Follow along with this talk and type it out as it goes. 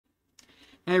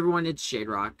Hey everyone, it's Shade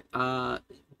Rock.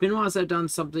 Been a while since I've done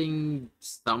something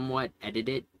somewhat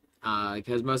edited.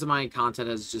 Because most of my content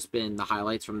has just been the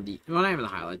highlights from well, not even the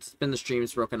highlights. It's been the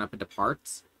streams broken up into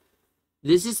parts.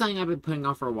 This is something I've been putting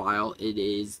off for a while. It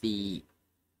is the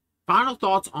final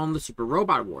thoughts on the Super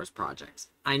Robot Wars projects.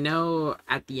 I know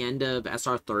at the end of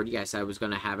SR30, I said I was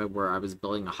going to have it where I was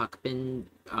building a Huckbin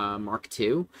Mark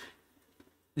II.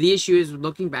 The issue is,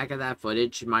 looking back at that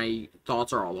footage, my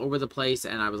thoughts are all over the place,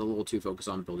 and I was a little too focused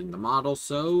on building the model,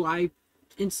 so I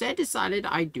instead decided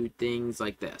I'd do things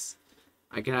like this.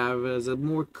 I could have as a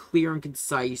more clear and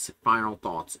concise final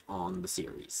thoughts on the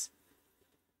series.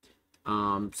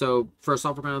 So first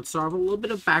off, we're going to start with a little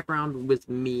bit of background with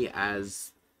me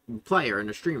as a player and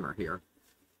a streamer here,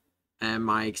 and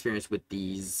my experience with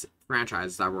these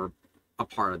franchises that were a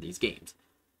part of these games.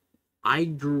 I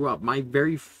grew up, my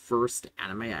very first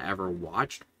anime I ever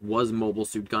watched was Mobile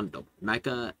Suit Gundam.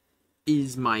 Mecha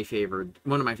is my favorite,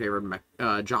 one of my favorite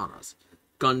genres.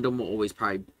 Gundam will always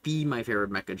probably be my favorite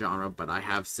mecha genre, but I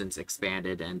have since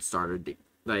expanded and started,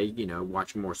 like,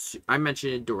 watching more. I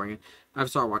mentioned it during, I've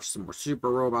started watching some more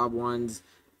Super Robot ones.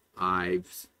 I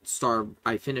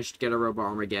finished Get a Robot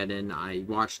Armageddon. I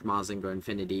watched Mazinger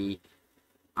Infinity.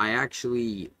 I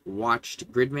actually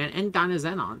watched Gridman and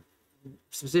Dynazenon,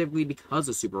 specifically because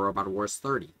of Super Robot Wars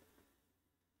 30.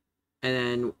 And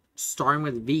then starting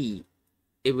with V,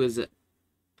 it was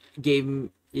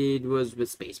with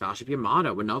Space Battleship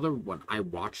Yamato, another one I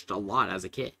watched a lot as a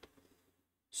kid.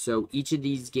 So each of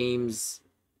these games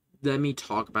let me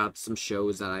talk about some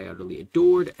shows that I utterly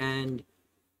adored and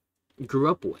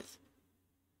grew up with.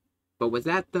 But with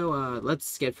that though,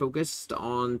 let's get focused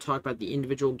on talk about the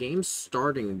individual games,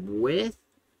 starting with,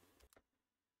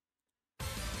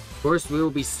 of course, we will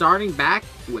be starting back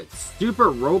with Super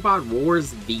Robot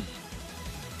Wars V.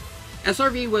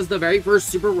 SRV was the very first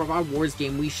Super Robot Wars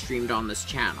game we streamed on this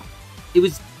channel. It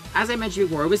was, as I mentioned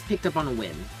before, it was picked up on a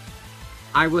whim.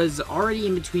 I was already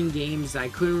in between games. I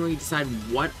couldn't really decide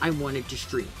what I wanted to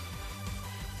stream.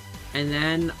 And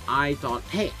then I thought,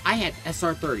 hey, I had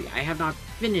SR30. I have not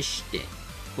finished it.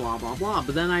 Blah, blah, blah.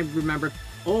 But then I remembered,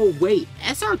 oh, wait,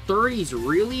 SR30 is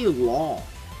really long.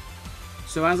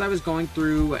 So as I was going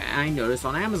through, I noticed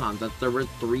on Amazon that there were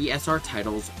 3 SR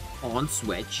titles on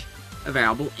Switch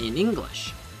available in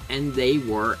English. And they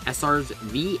were SR's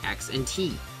V, X, and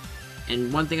T.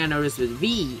 And one thing I noticed with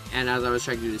V, and as I was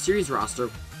checking through the series roster,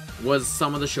 was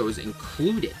some of the shows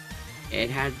included. It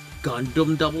had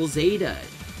Gundam Double Zeta.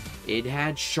 It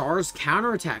had Char's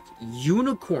Counterattack,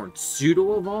 Unicorn,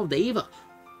 Pseudo Evolved Eva,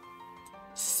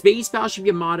 Space Battleship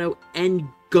Yamato, and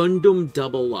Gundam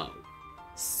 00.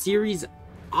 Series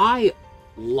I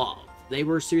love. They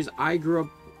were series I grew up,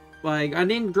 like, I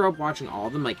didn't grow up watching all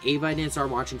of them. Like, Eva I didn't start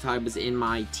watching until I was in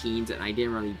my teens, and I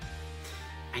didn't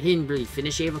really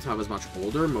finish Eva until I was much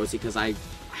older, mostly because I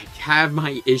have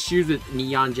my issues with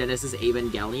Neon Genesis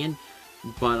Evangelion,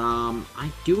 but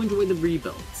I do enjoy the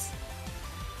rebuilds.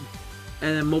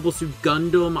 And then Mobile Suit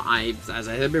Gundam, as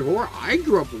I said before, I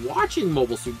grew up watching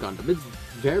Mobile Suit Gundam. It's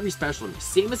very special to me.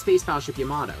 Same as Space Battleship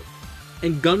Yamato.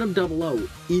 And Gundam 00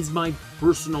 is my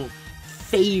personal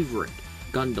favorite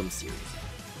Gundam series.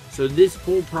 So this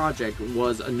whole project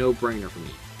was a no-brainer for me.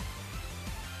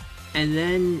 And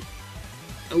then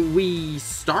we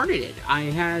started it. I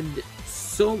had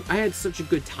such a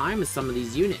good time with some of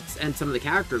these units and some of the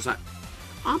characters.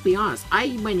 I'll be honest,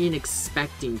 I went in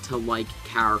expecting to like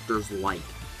characters like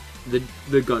the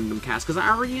Gundam cast, because I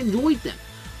already enjoyed them.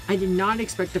 I did not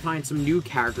expect to find some new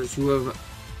characters who have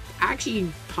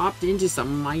actually popped into some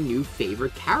of my new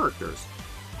favorite characters.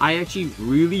 I actually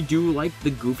really do like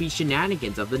the goofy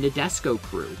shenanigans of the Nadesco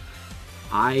crew.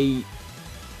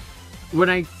 When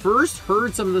I first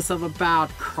heard some of the stuff about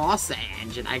Cross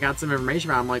Engine, I got some information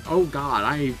about it, I'm like, oh god,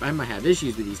 I might have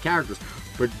issues with these characters.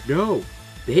 But no,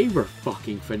 they were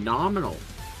fucking phenomenal.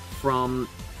 From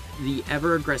the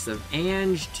ever-aggressive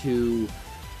Ange to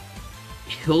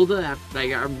Hilda.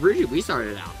 Like, originally we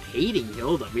started out hating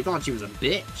Hilda. We thought she was a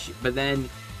bitch. But then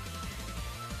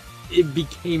it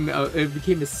became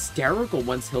hysterical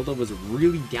once Hilda was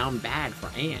really down bad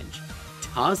for Ange.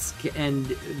 Tusk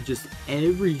and just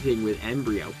everything with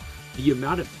Embryo. The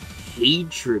amount of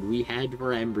hatred we had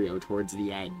for Embryo towards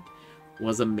the end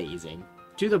was amazing.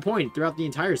 To the point, throughout the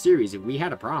entire series, if we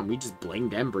had a problem, we just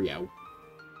blamed Embryo.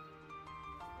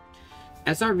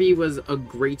 SRV was a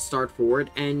great start for it,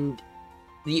 and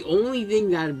the only thing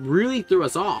that really threw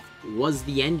us off was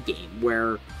the end game,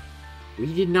 where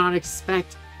we did not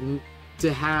expect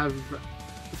to have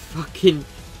fucking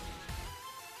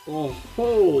a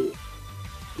whole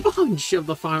bunch of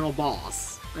the final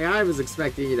boss. Like, I was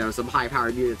expecting, you know, some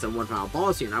high-powered units and one final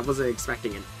boss unit. I wasn't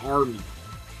expecting an army.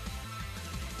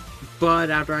 But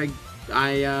after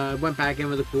I went back in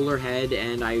with a cooler head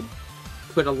and I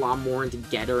put a lot more into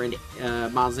Getter and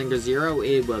Mazinger Zero,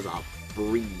 it was a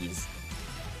breeze.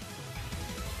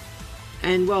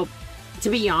 And, well, to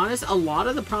be honest, a lot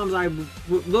of the problems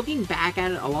looking back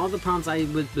at it, a lot of the problems I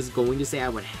was going to say I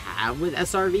would have with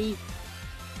SRV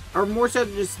are more so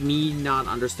just me not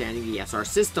understanding the SR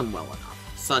system well enough.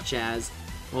 Such as,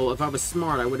 well, if I was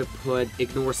smart, I would have put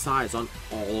Ignore Size on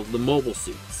all of the mobile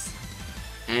suits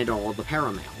and all of the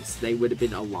paramails. They would have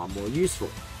been a lot more useful.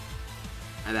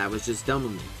 And that was just dumb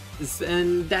of me.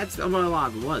 And that's what a lot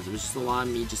of it was. It was just a lot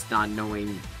of me just not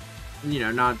knowing, you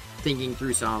know, not thinking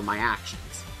through some of my actions.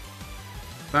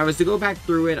 If I was to go back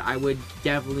through it, I would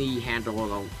definitely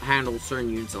handle certain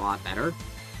units a lot better.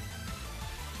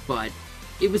 But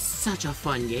it was such a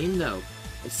fun game, though.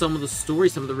 Some of the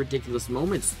stories, some of the ridiculous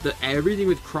moments, everything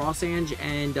with Crossange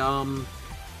and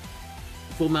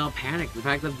Full Metal Panic, the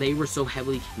fact that they were so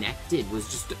heavily connected was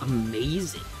just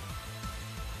amazing.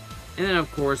 And then,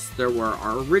 of course, there were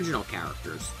our original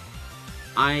characters.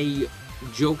 I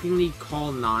jokingly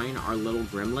call Nine our little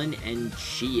gremlin, and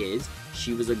she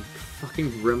was a fucking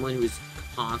gremlin who was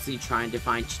constantly trying to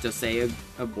find Chitose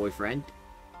a boyfriend.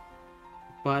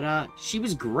 But, she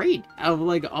was great. Of,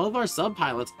 like, all of our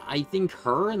sub-pilots, I think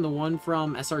her and the one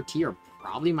from SRT are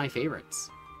probably my favorites.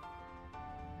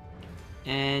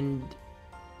 And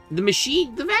the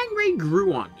Vanguard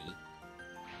grew on me.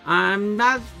 I'm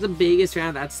not the biggest fan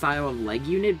of that style of leg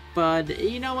unit, but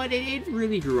you know what? It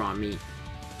really grew on me.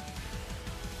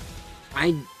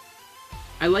 I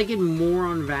like it more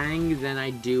on Vang than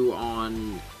I do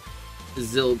on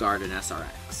Zilgard and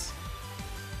SRX.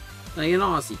 Like, in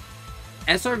honesty,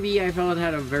 SRV, I felt,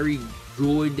 had a very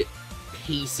good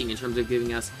pacing in terms of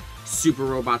giving us super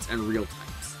robots and real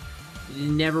types.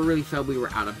 Never really felt we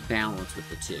were out of balance with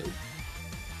the two.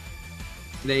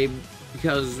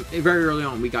 Because very early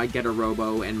on, we got Getter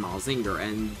Robo and Mazinger,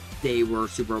 and they were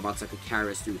super robots that could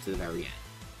carry us through to the very end.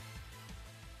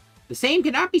 The same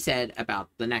cannot be said about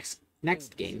the next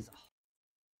game.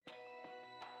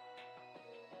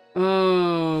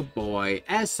 Oh boy,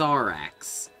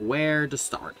 SRX. Where to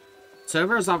start? So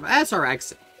first off,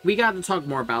 SRX, we got to talk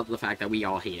more about the fact that we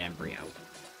all hate Embryo.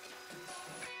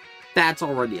 That's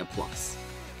already a plus.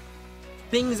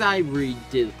 Things I really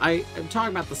did. I'm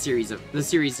talking about the series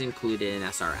included in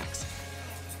SRX.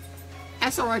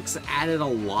 SRX added a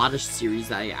lot of series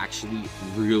that I actually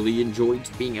really enjoyed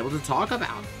being able to talk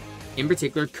about. In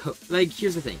particular, like,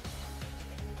 here's the thing.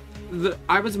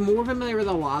 I was more familiar with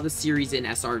a lot of the series in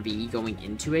SRV going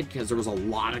into it, because there was a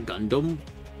lot of Gundam.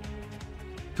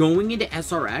 Going into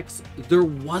SRX, there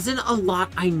wasn't a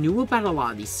lot I knew about a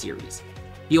lot of these series.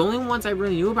 The only ones I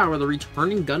really knew about were the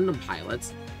returning Gundam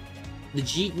pilots. The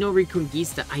Jeet no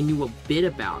Reconquista I knew a bit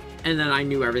about, and then I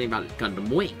knew everything about Gundam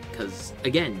Wing, because,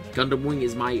 again, Gundam Wing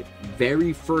is my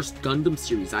very first Gundam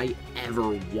series I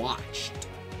ever watched.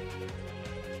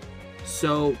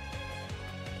 So,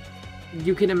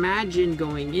 you can imagine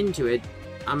going into it,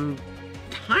 I'm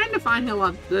kind of finding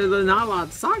not a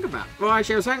lot to talk about. Well,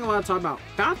 actually, I was finding a lot to talk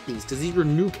about these, because these were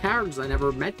new characters I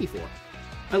never met before.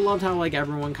 I loved how, like,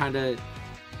 everyone kind of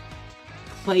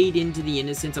played into the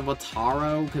innocence of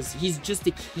Wataru, because he's just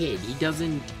a kid. He had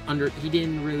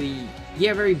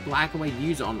very black and white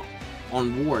views on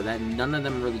war that none of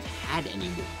them really had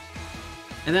anymore.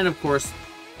 And then, of course,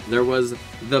 there was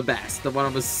the best, the one I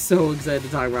was so excited to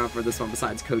talk about for this one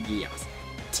besides Code Geass.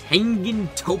 Tengen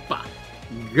Toppa,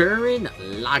 Gurren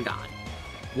Lagann.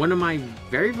 One of my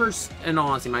very first, and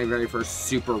honestly, my very first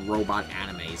super robot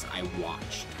animes I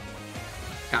watched.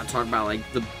 Gotta talk about, like,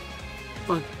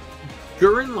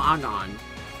 Gurren Lagann,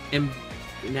 and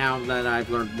now that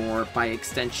I've learned more, by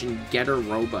extension, Getter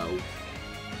Robo,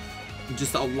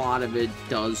 just a lot of it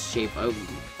does shape a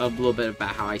little bit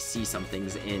about how I see some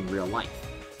things in real life.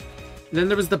 And then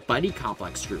there was the Buddy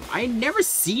Complex crew. I had never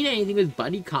seen anything with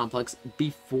Buddy Complex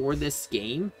before this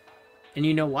game, and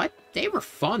you know what? They were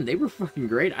fun. They were fucking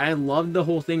great. I loved the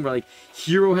whole thing where, like,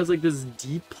 Hero has, like, this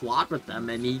deep plot with them,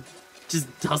 and he just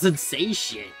doesn't say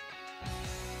shit.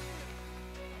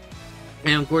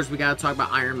 And of course, we gotta talk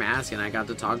about Iron Mask, and I got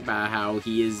to talk about how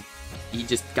he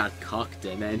just got cucked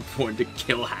and then wanted to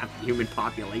kill half the human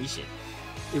population.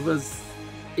 It was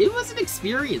an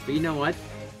experience, but you know what?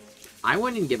 I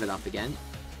wouldn't give it up again.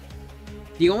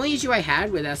 The only issue I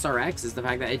had with SRX is the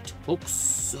fact that it took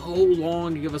so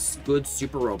long to give us good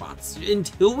super robots.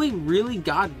 Until we really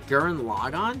got Gurren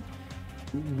Lagann,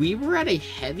 we were at a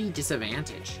heavy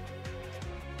disadvantage.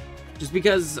 Just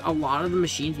because a lot of the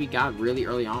machines we got really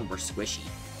early on were squishy.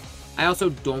 I also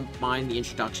don't mind the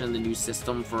introduction of the new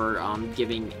system for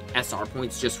giving SR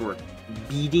points just for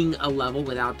beating a level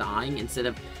without dying instead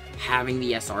of having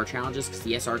the SR challenges, because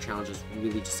the SR challenges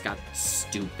really just got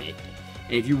stupid.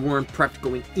 And if you weren't prepped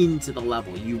going into the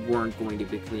level, you weren't going to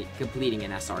be completing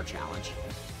an SR challenge.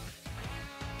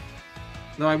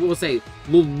 Though I will say,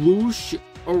 Lelouch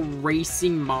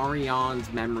erasing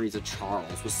Marion's memories of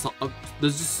Charles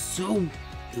was just so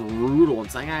brutal.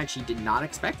 It's something I actually did not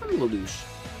expect from Lelouch.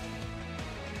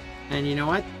 And you know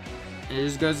what? It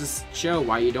just goes to show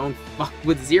why you don't fuck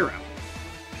with Zero.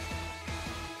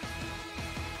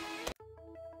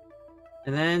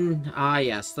 And then,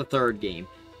 yes, the third game.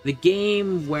 The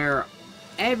game where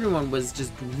everyone was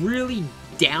just really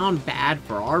down bad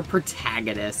for our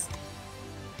protagonist.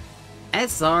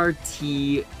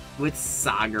 SRT with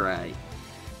Sagarai.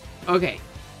 Okay,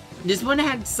 this one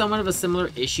had somewhat of a similar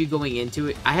issue going into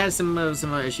it. I had somewhat of a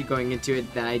similar issue going into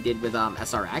it that I did with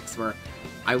SRX, where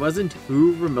I wasn't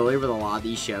too familiar with a lot of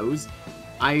these shows.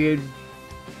 I had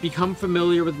become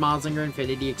familiar with Mazinger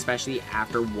Infinity, especially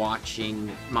after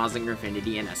watching Mazinger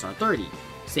Infinity and SR30.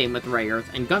 Same with Ray Earth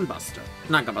and Gunbuster.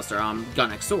 Not Gunbuster,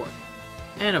 Gun X Sword.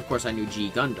 And of course I knew G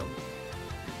Gundam.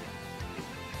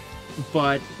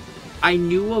 But I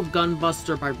knew of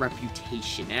Gunbuster by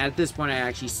reputation, and at this point I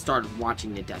actually started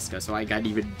watching Nadesco, so I got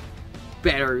even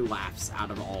better laughs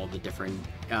out of all the different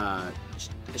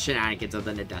shenanigans of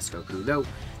the Nadesco crew, though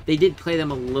they did play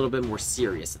them a little bit more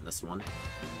serious in this one.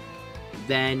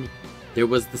 Then there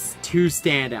was the two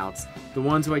standouts, the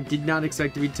ones who I did not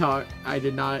expect to be taught.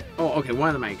 Oh, okay, one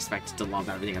of them I expected to love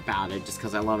everything about it, just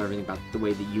because I love everything about the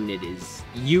way the unit is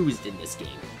used in this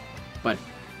game. But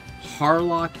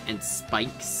Harlock and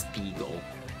Spike Spiegel.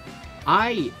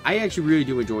 I actually really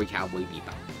do enjoy Cowboy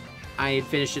Bebop. I had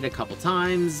finished it a couple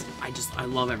times. I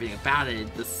love everything about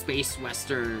it. The space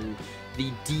western,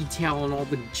 the detail on all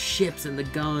the ships and the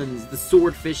guns, the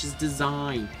swordfish's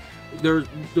design. The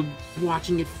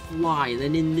watching it fly, and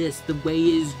then in this, the way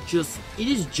it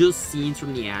is just scenes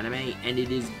from the anime, and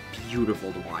it is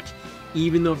beautiful to watch.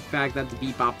 Even the fact that the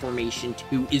Bebop Formation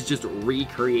 2 is just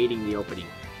recreating the opening.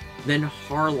 Then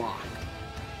Harlock.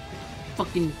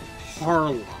 Fucking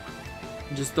Harlock.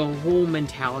 Just the whole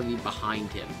mentality behind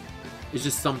him is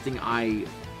just something I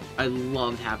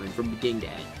loved having from beginning to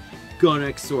end. Gun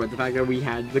X Sword, the fact that we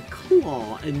had the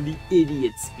claw and the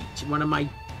idiot speech. One of my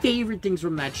favorite things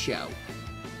from that show.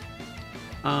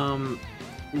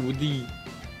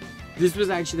 This was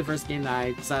actually the first game that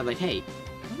I decided, like, hey,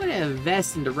 I'm gonna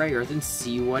invest into Ray Earth and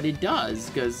see what it does,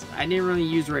 because I didn't really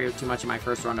use Ray Earth too much in my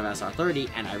first run of SR30,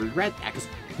 and I regret that, because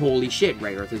holy shit,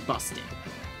 Ray Earth is busted.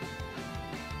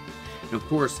 And of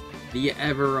course, the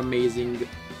ever amazing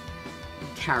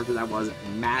character that was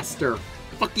Master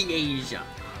fucking Asia.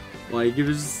 Like, it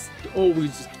was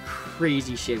always just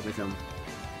crazy shit with him.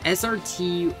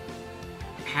 SRT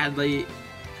had like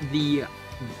the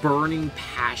burning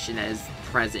passion that is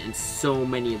present in so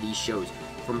many of these shows,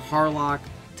 from Harlock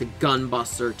to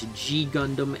Gunbuster to G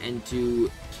Gundam and to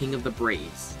King of the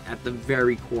Braves, at the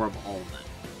very core of all of them.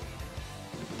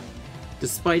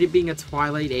 Despite it being a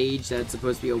twilight age that's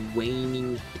supposed to be a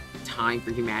waning time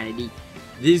for humanity,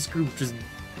 this group just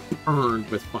burned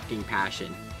with fucking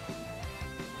passion.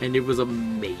 And it was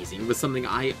amazing. It was something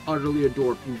I utterly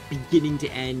adored from beginning to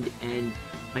end, and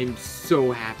I'm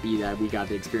so happy that we got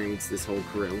to experience this whole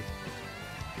crew.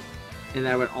 And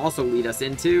that would also lead us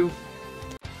into...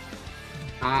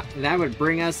 that would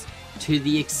bring us to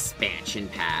the expansion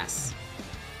pass.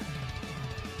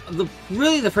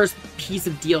 Really the first piece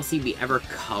of DLC we ever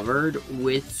covered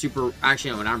with Super...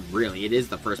 Actually, no, not really. It is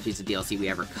the first piece of DLC we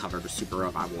ever covered with Super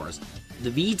Robot Wars.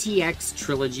 The VTX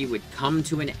trilogy would come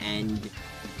to an end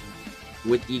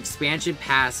with the expansion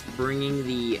pass bringing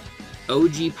the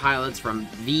OG pilots from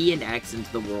V and X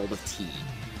into the world of T.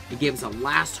 It gave us a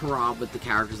last hurrah with the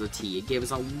characters of T. It gave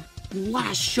us a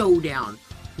last showdown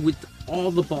with all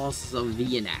the bosses of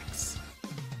V and X.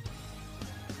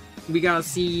 We got to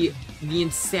see the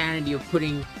insanity of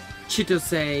putting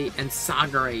Chitose and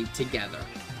Sagarai together.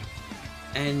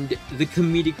 And the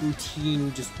comedic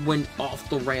routine just went off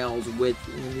the rails with,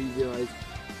 you realize,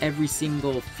 every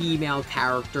single female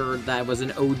character that was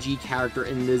an OG character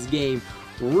in this game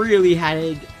really had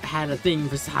a thing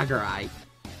for Sagarai.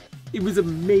 It was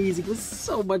amazing. It was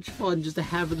so much fun just to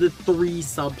have the three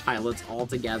sub-pilots all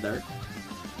together,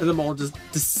 and them all just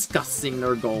discussing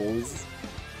their goals.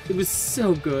 It was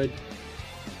so good.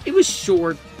 It was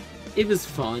short. It was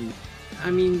fun. I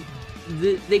mean,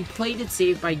 they played it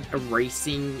safe by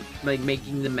erasing, like,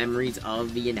 making the memories of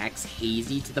V and X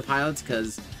hazy to the pilots,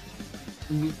 because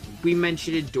we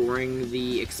mentioned it during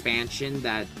the expansion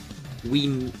that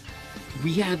we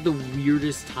we had the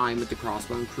weirdest time with the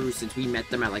Crossbone crew since we met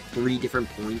them at like 3 different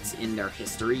points in their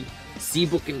history.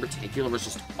 Seabook in particular was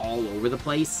just all over the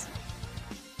place.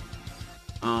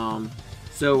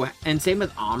 So, and same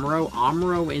with Amuro.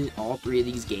 Amuro in all 3 of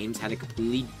these games had a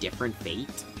completely different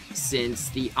fate, since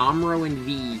the Amuro in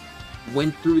V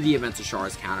went through the events of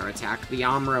Char's counterattack. The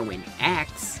Amuro in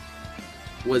X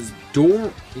was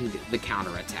during the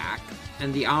counterattack,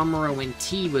 and the Amuro in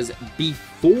T was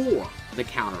before the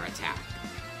counterattack.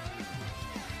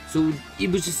 So it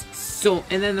was just so,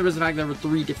 and then there was the fact there were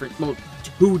 2 different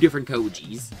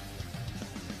Kojis.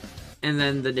 And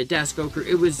then the Nadesco crew,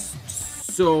 it was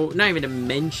so, not even to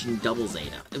mention Double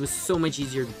Zeta. It was so much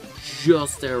easier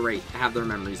just to have their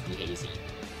memories be hazy.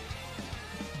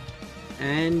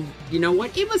 And, you know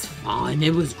what? It was fun.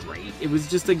 It was great. It was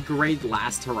just a great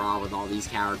last hurrah with all these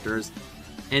characters.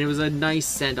 And it was a nice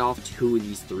send-off to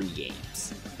these 3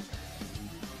 games.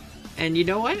 And you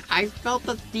know what? I felt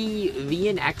that the V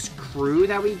and X crew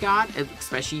that we got,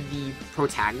 especially the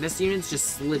protagonist units, just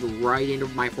slid right into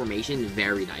my formation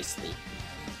very nicely.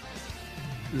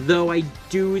 Though I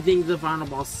do think the final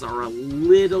bosses are a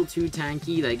little too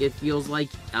tanky. Like, it feels like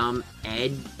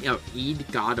Ed,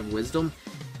 God of Wisdom,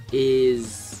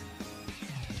 is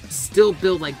still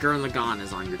built like Gurren Lagann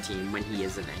is on your team when he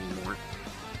isn't anymore.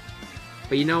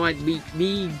 But you know what?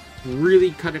 We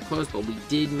really cut it close, but we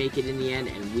did make it in the end,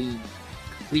 and we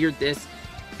cleared this,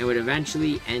 and would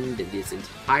eventually end this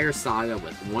entire saga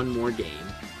with 1 more game.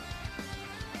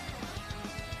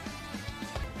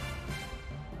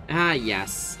 Ah,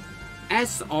 yes.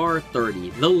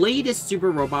 SR30, the latest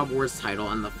Super Robot Wars title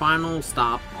and the final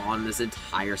stop on this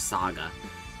entire saga.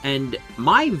 And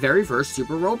my very first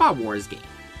Super Robot Wars game.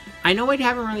 I know I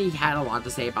haven't really had a lot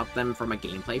to say about them from a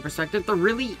gameplay perspective. There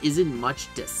really isn't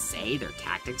much to say. They're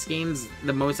tactics games.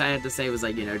 The most I had to say was,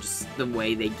 like, you know, just the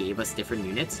way they gave us different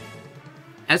units.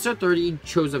 SR30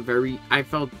 chose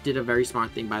did a very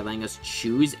smart thing by letting us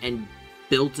choose and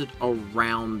built it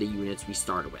around the units we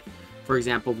started with. For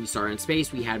example, if we started in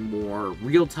space, we had more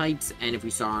real types, and if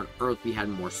we started on Earth, we had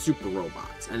more super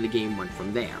robots, and the game went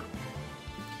from there.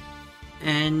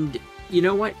 And, you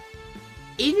know what?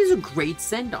 It is a great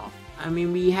send-off. I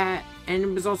mean, and it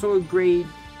was also a great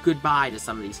goodbye to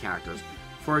some of these characters.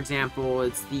 For example,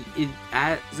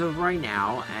 as of right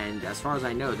now, and as far as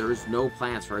I know, there is no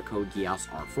plans for a Code Geass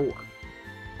R4.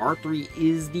 R3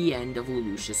 is the end of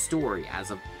Lelouch's story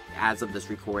as of this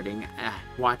recording.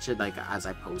 Watch it, like, as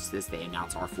I post this, they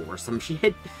announce R4 or some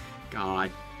shit.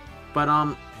 God.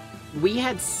 But, we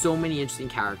had so many interesting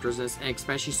characters, and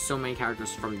especially so many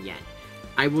characters from the end.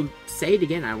 I will say it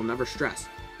again, I will never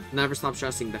stop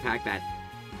stressing the fact that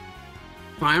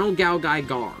Final Galgai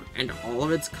Gar and all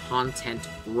of its content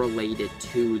related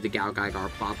to the Galgai Gar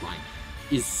plotline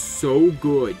is so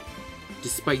good,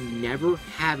 despite never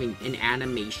having an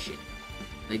animation.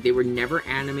 Like, they were never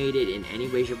animated in any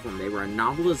way, shape, or form. They were a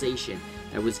novelization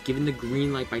that was given the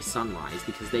green light by Sunrise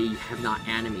because they have not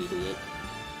animated it.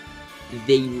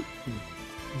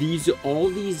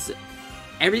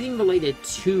 Everything related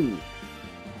to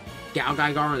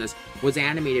Galgai Gar in this was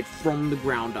animated from the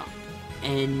ground up,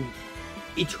 and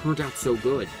it turned out so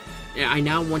good. I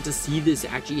now want to see this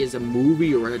actually as a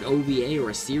movie or an OVA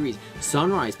or a series.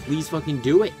 Sunrise, please fucking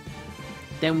do it.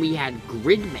 Then we had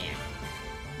Gridman,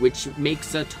 which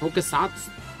makes a tokusatsu,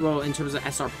 well, in terms of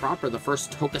SR proper, the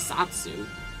first tokusatsu.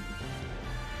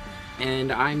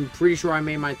 And I'm pretty sure I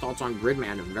made my thoughts on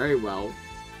Gridman very well,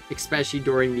 especially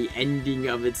during the ending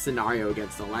of its scenario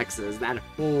against Alexis. That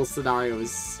whole scenario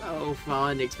is so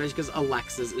fun, especially because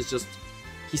Alexis is just,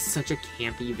 he's such a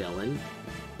campy villain.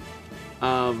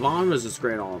 Vaughn was just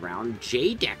great all around.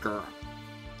 Jay Decker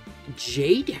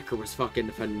was fucking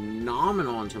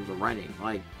phenomenal in terms of writing.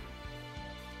 Like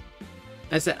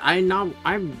I said, I've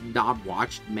not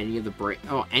watched any of the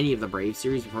Brave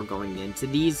series before going into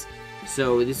these,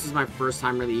 so this is my first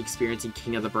time really experiencing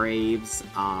King of the Braves,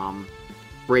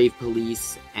 Brave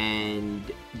Police,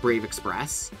 and Brave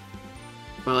Express.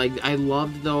 But, like, I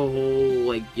loved the whole,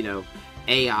 like, you know,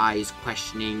 AIs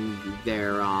questioning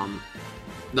their,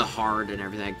 the heart and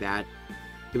everything like that.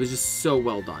 It was just so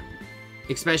well done.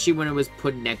 Especially when it was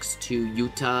put next to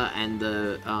Yuta and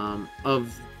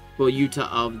Yuta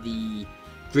of the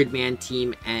Gridman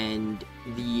team and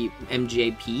the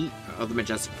MJP of the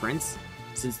Majestic Prince,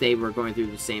 since they were going through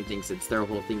the same thing, since their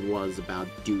whole thing was about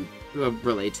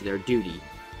related to their duty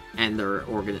and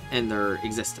their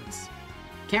existence.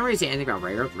 Can't really say anything about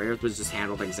Rayearth. Rayearth was just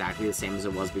handled exactly the same as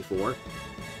it was before,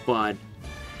 but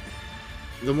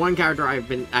the one character I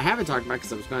haven't talked about,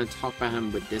 because I was going to talk about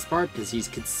him with this part, because he's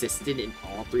consistent in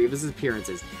all 3 of his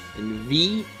appearances in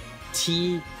V,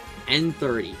 T, and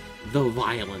 30. the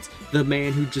violence, the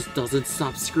man who just doesn't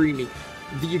stop screaming,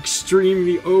 the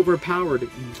extremely overpowered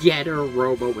Getter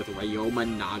Robo with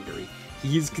Ryoma Nagari.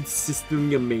 He's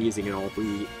consistently amazing in all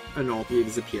three of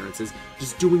his appearances,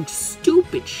 just doing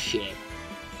stupid shit.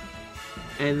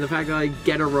 And the fact that like,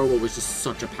 Getter Robo was just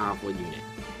such a powerful unit.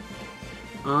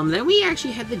 Then we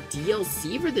actually had the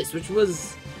DLC for this, which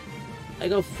was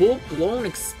like a full-blown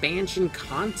expansion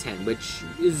content, which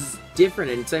is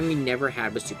different and something we never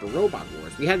had with Super Robot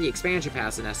Wars. We had the expansion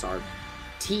pass in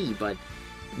SRT, but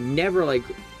never like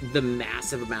the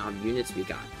massive amount of units we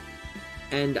got.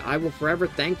 And I will forever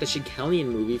thank the Shigelian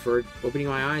movie for opening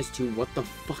my eyes to what the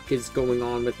fuck is going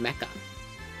on with Mecha.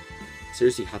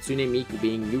 Seriously, Hatsune Miku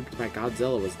being nuked by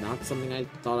Godzilla was not something I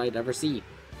thought I'd ever see.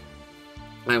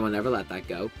 I will never let that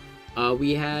go.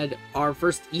 We had our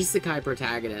first isekai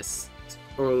protagonist,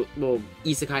 or, well,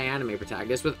 isekai anime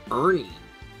protagonist with Ernie.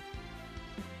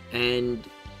 And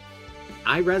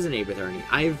I resonate with Ernie.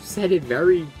 I've said it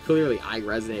very clearly, I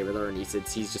resonate with Ernie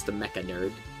since he's just a mecha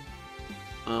nerd.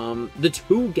 The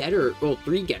three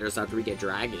getters after we get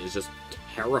Dragon is just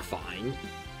terrifying.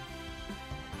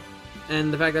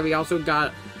 And the fact that we also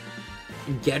got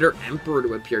Getter Emperor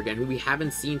to appear again, who we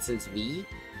haven't seen since V.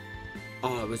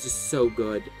 Oh, it was just so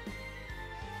good.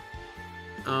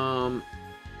 And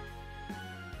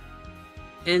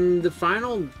the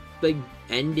final, like,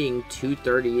 ending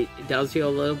 230, it does feel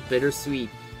a little bittersweet.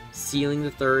 Sealing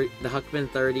the Huckman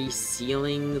 30,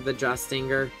 sealing the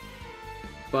Jostinger.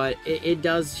 But it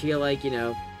does feel like, you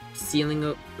know, sealing,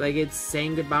 like it's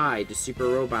saying goodbye to Super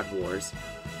Robot Wars.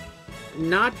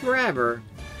 Not forever,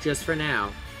 just for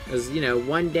now. Because, you know,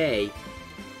 one day,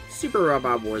 Super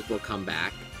Robot Wars will come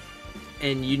back.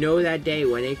 And you know that day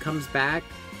when it comes back,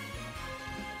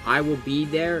 I will be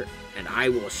there, and I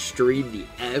will stream the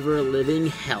ever-living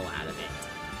hell out of it.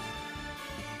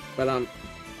 But,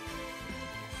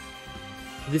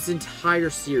 this entire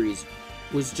series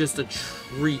was just a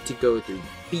treat to go through,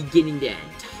 beginning to end,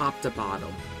 top to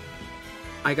bottom.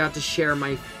 I got to share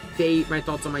my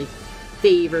thoughts on my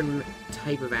favorite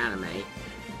type of anime.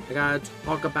 I got to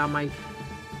talk about my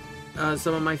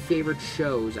some of my favorite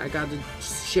shows. I got to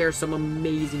share some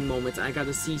amazing moments. I got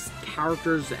to see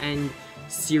characters and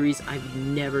series I've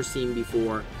never seen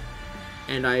before,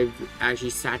 and I've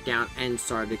actually sat down and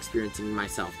started experiencing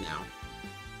myself now.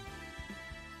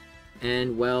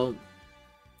 And well,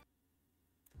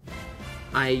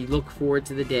 I look forward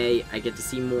to the day I get to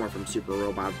see more from Super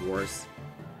Robot Wars.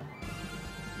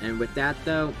 And with that,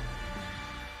 though,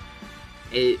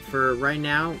 for right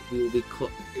now, we will be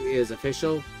it is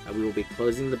official that we will be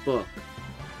closing the book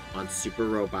on Super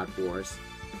Robot Wars.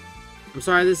 I'm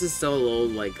sorry this is still a little,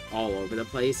 like, all over the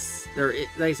place. Like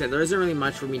I said, there isn't really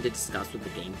much for me to discuss with the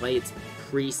gameplay. It's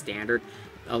pretty standard.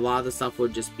 A lot of the stuff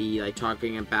would just be, like,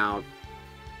 talking about,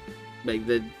 like,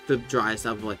 the dry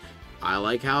stuff, like,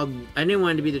 I didn't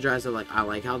want it to be the dry stuff, like, I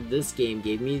like how this game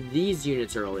gave me these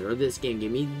units earlier, or this game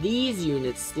gave me these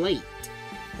units late.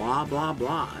 Blah, blah,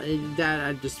 blah. That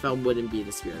I just felt wouldn't be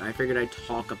the spirit. I figured I'd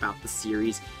talk about the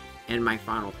series and my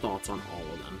final thoughts on all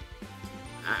of them.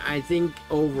 I think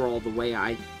overall the way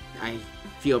I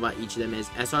feel about each of them is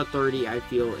SR30 I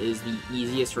feel is the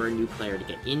easiest for a new player to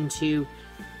get into.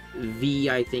 V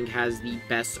I think has the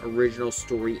best original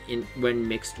story when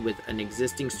mixed with an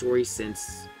existing story,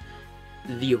 since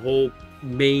the whole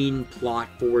main plot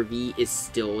for V is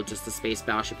still just the Space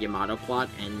Battleship Yamato plot,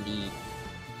 and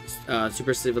the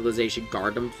Super Civilization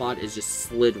Gardam plot is just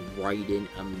slid right in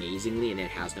amazingly, and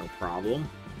it has no problem.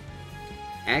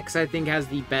 X I think has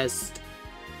the best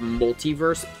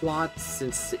multiverse plot,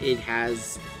 since it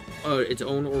has its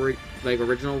own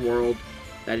original world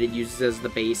that it uses as the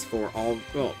base for all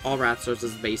Ratstars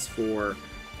as the base for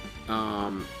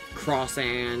Cross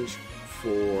Ange,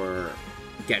 for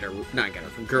for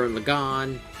Gurren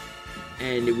Lagann,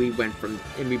 and we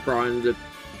brought in the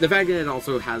fact that it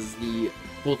also has the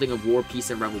whole thing of War, Peace,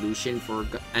 and Revolution for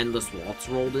Endless Waltz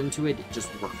rolled into it. It just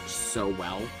works so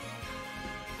well.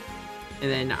 And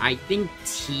then I think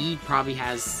T probably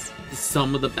has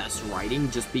some of the best writing,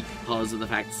 just because of the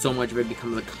fact so much of it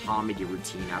becomes a comedy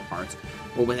routine at parts.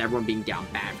 Or with everyone being down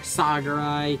bad for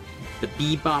Sakurai, the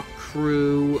Bebop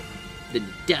crew, the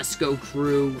Nadesco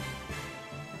crew.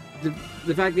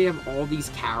 The fact they have all these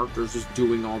characters just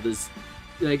doing all this,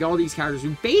 like all these characters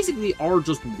who basically are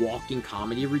just walking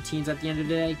comedy routines at the end of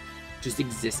the day, just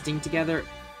existing together,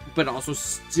 but also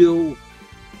still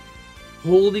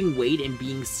holding weight and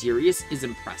being serious is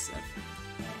impressive.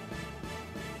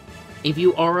 If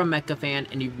you are a mecha fan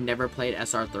and you've never played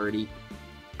SR30,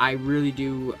 I really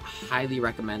do highly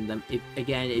recommend them.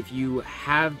 If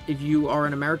you are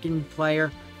an American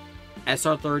player,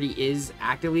 SR30 is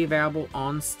actively available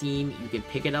on Steam. You can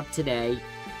pick it up today.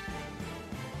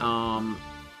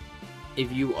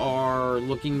 If you are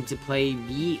looking to play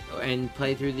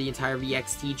play through the entire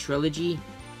VXT trilogy,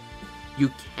 you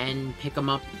can pick them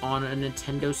up on a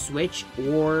Nintendo Switch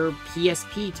or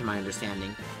PSP, to my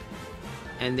understanding.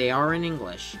 And they are in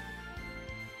English.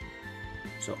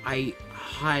 So I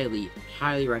highly,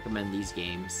 highly recommend these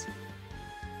games.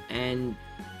 And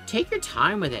take your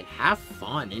time with it. Have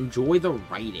fun. Enjoy the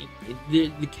writing. The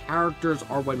characters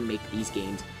are what make these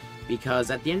games.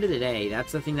 Because at the end of the day,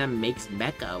 that's the thing that makes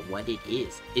Mecha what it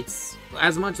is. It's,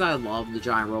 as much as I love the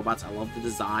giant robots, I love the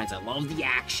designs, I love the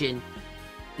action,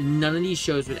 none of these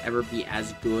shows would ever be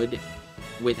as good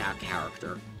without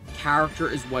character. Character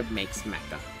is what makes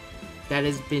Mecha. That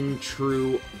has been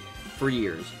true for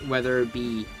years. Whether it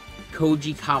be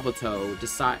Koji Kabuto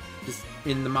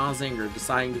in the Mazinger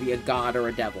deciding to be a god or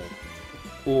a devil,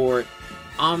 or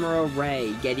Amuro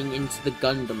Ray getting into the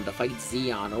Gundam to fight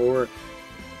Zeon, or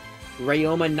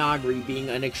Ryoma Nagri being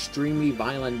an extremely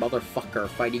violent motherfucker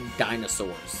fighting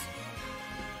dinosaurs.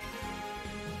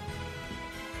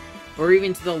 Or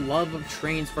even to the love of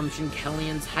trains from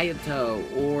Shinkelian's Hayato,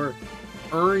 or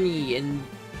Ernie and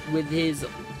with his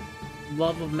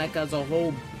love of mecha as a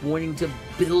whole, wanting to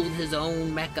build his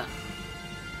own mecha.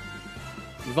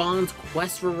 Vaughn's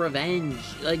quest for revenge.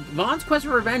 Like, Vaughn's quest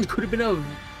for revenge could have been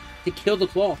to kill the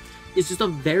Claw. It's just a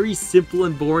very simple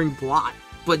and boring plot.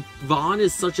 But Vaughn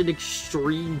is such an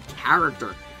extreme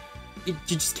character. You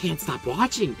just can't stop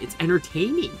watching. It's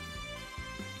entertaining.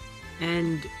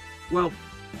 And, well,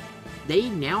 they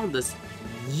nailed this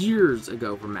years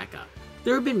ago for Mecha.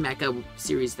 There have been Mecha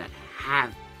series that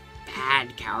have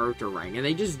bad character writing,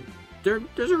 and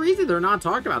there's a reason they're not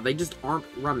talked about. They just aren't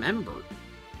remembered.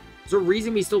 There's a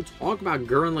reason we still talk about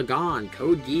Gurren Lagann,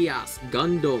 Code Geass,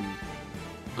 Gundam.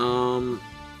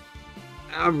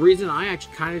 A reason I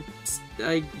actually kind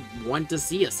of want to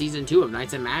see a season 2 of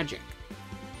Knights and Magic.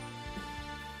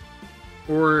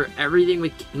 Or everything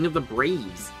with King of the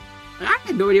Braves. I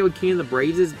had no idea what King of the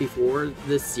Braves is before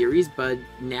this series, but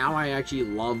now I actually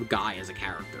love Guy as a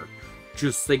character.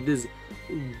 Just like this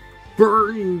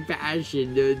burning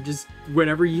passion, just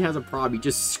whenever he has a problem, he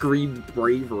just screams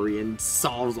bravery and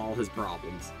solves all his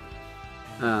problems.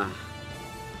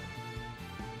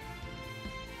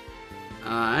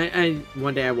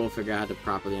 One day I will figure out how to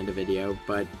properly end a video,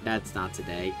 but that's not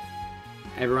today.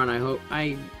 Everyone,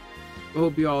 I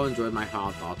hope you all enjoyed my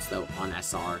final thoughts, though, on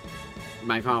SR.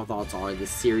 My final thoughts are,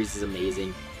 this series is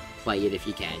amazing. Play it if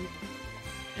you can.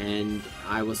 And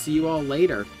I will see you all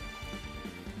later.